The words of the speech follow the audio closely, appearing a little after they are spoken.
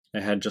I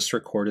had just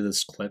recorded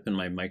this clip and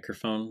my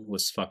microphone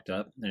was fucked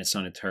up and it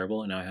sounded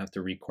terrible, and now I have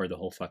to record the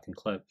whole fucking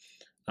clip.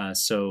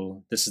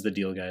 So this is the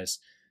deal, guys.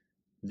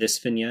 This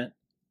vignette,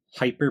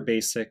 hyper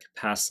basic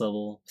pass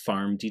level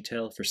farm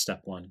detail for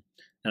step one,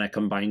 and I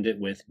combined it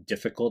with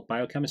difficult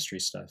biochemistry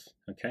stuff.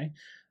 Okay.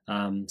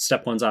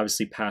 Step one's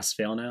obviously pass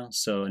fail now,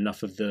 so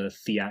enough of the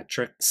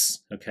theatrics.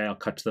 Okay, I'll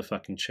cut to the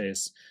fucking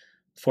chase.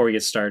 Before we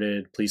get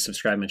started, please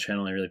subscribe to my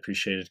channel. I really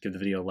appreciate it. Give the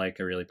video a like.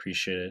 I really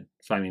appreciate it.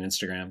 Find me on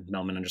Instagram,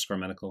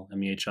 Melman_medical,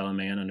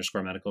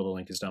 MEHLMAN_medical. The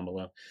link is down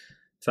below.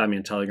 Find me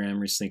on Telegram.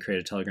 Recently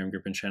created a Telegram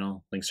group and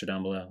channel. Links are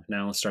down below.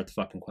 Now let's start the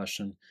fucking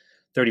question.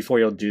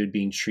 34-year-old dude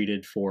being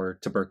treated for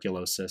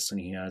tuberculosis, and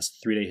he has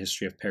 3-day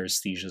history of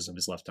paresthesias of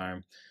his left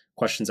arm.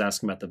 Questions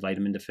asking about the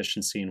vitamin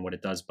deficiency and what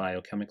it does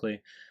biochemically.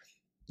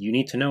 You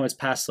need to know its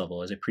pass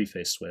level, as I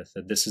prefaced with,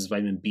 that this is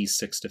vitamin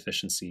B6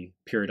 deficiency,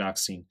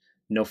 pyridoxine.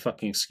 No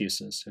fucking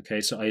excuses.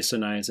 Okay, so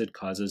isoniazid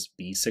causes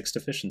B6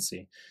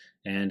 deficiency,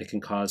 and it can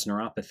cause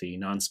neuropathy,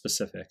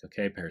 non-specific.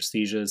 Okay,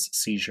 paresthesias,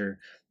 seizure.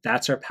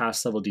 That's our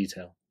pass level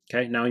detail.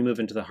 Okay, now we move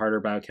into the harder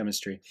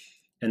biochemistry,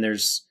 and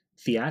there's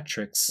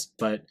theatrics,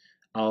 but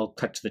I'll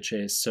cut to the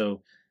chase.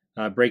 So,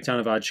 breakdown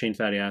of odd chain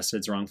fatty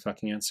acids, wrong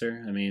fucking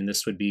answer. I mean,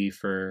 this would be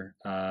for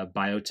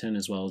biotin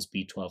as well as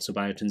B12. So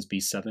biotin's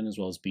B7 as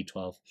well as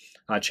B12.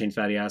 Odd chain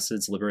fatty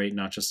acids liberate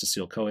not just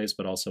acetyl-CoAs,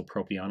 but also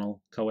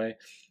propionyl-CoA,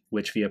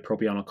 which via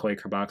propionyl-CoA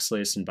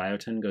carboxylase and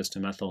biotin goes to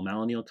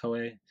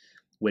methylmalonyl-CoA,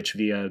 which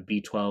via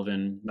B12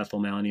 and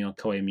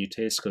methylmalonyl-CoA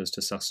mutase goes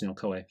to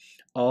succinyl-CoA.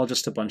 All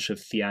just a bunch of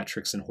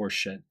theatrics and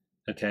horseshit,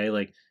 okay?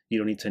 Like, you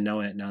don't need to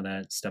know it now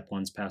that step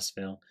one's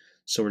pass-fail.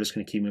 So we're just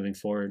going to keep moving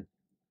forward.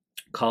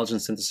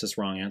 Collagen synthesis,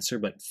 wrong answer,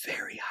 but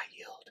very high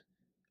yield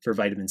for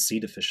vitamin C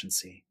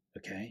deficiency,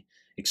 okay?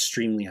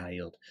 Extremely high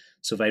yield.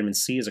 So vitamin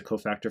C is a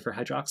cofactor for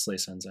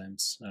hydroxylase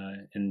enzymes,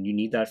 and you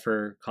need that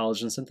for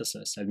collagen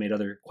synthesis. I've made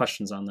other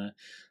questions on that.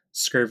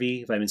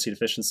 Scurvy, vitamin C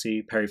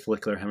deficiency,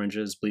 perifollicular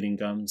hemorrhages, bleeding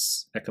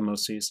gums,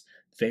 ecchymoses,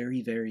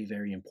 very, very,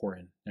 very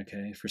important,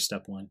 okay, for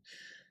step one.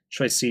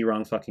 Choice C,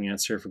 wrong fucking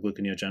answer for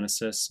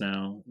gluconeogenesis.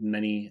 Now,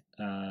 many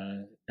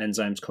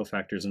enzymes,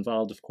 cofactors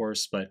involved, of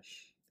course, but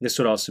this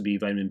would also be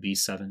vitamin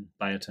B7,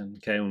 biotin,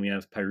 okay, when we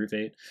have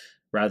pyruvate.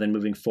 Rather than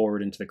moving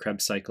forward into the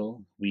Krebs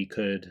cycle, we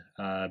could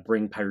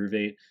bring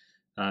pyruvate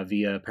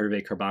via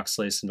pyruvate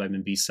carboxylase and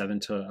vitamin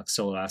B7 to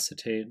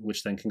oxaloacetate,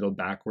 which then can go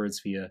backwards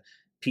via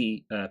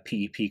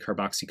PEP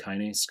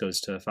carboxykinase, goes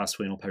to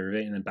phosphoenol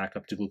pyruvate, and then back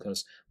up to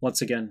glucose.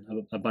 Once again,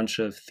 a bunch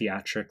of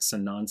theatrics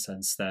and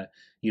nonsense that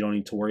you don't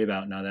need to worry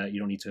about now that you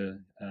don't need to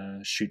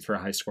shoot for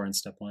a high score in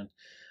step one.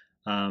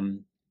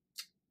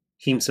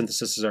 Heme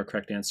synthesis is our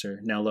correct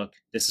answer. Now look,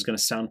 this is going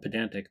to sound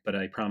pedantic, but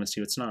I promise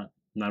you it's not.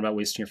 Not about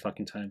wasting your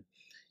fucking time.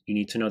 You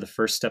need to know the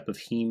first step of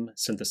heme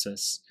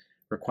synthesis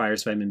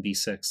requires vitamin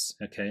B6,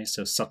 okay?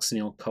 So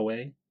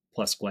succinyl-CoA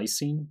plus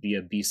glycine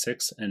via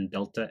B6 and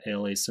delta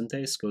ALA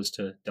synthase goes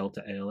to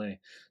delta ALA.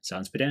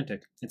 Sounds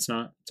pedantic. It's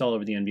not. It's all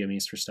over the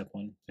NBMEs for step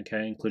one,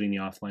 okay? Including the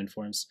offline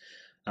forms.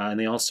 And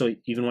they also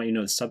even want you to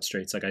know the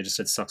substrates. Like I just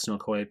said,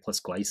 succinyl-CoA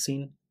plus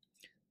glycine.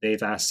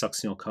 They've asked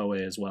succinyl-CoA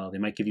as well. They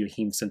might give you a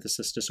heme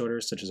synthesis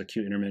disorder, such as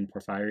acute intermittent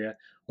porphyria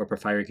or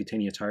porphyria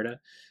cutanea tarda.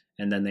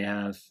 And then they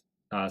have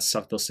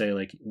they'll say,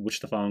 like, which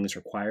of the following is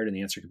required? And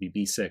the answer could be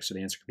B6, or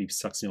the answer could be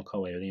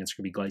succinyl-CoA, or the answer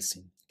could be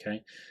glycine,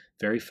 okay?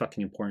 Very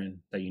fucking important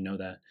that you know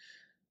that.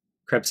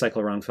 Krebs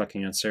cycle, wrong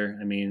fucking answer.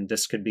 I mean,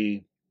 this could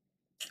be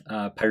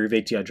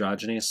pyruvate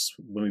dehydrogenase.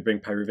 When we bring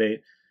pyruvate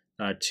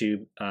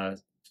to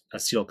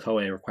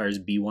acetyl-CoA, requires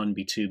B1,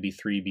 B2,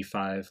 B3,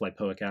 B5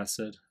 lipoic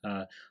acid.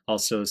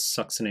 Also,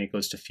 succinate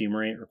goes to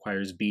fumarate,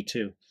 requires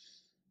B2.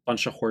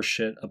 Bunch of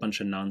horseshit, a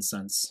bunch of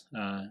nonsense.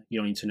 You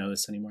don't need to know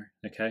this anymore,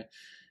 okay?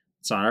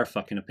 It's not our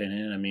fucking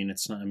opinion. I mean,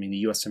 it's not. I mean,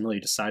 the USM really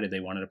decided they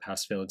wanted a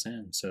pass-fail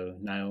exam, so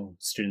now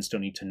students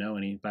don't need to know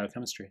any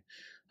biochemistry,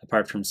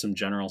 apart from some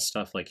general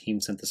stuff like heme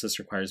synthesis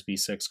requires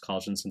B6,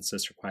 collagen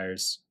synthesis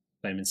requires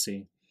vitamin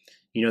C.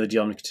 You know the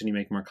deal. I'm gonna continue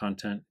making more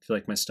content. If you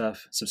like my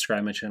stuff, subscribe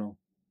to my channel,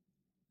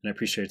 and I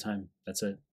appreciate your time. That's it.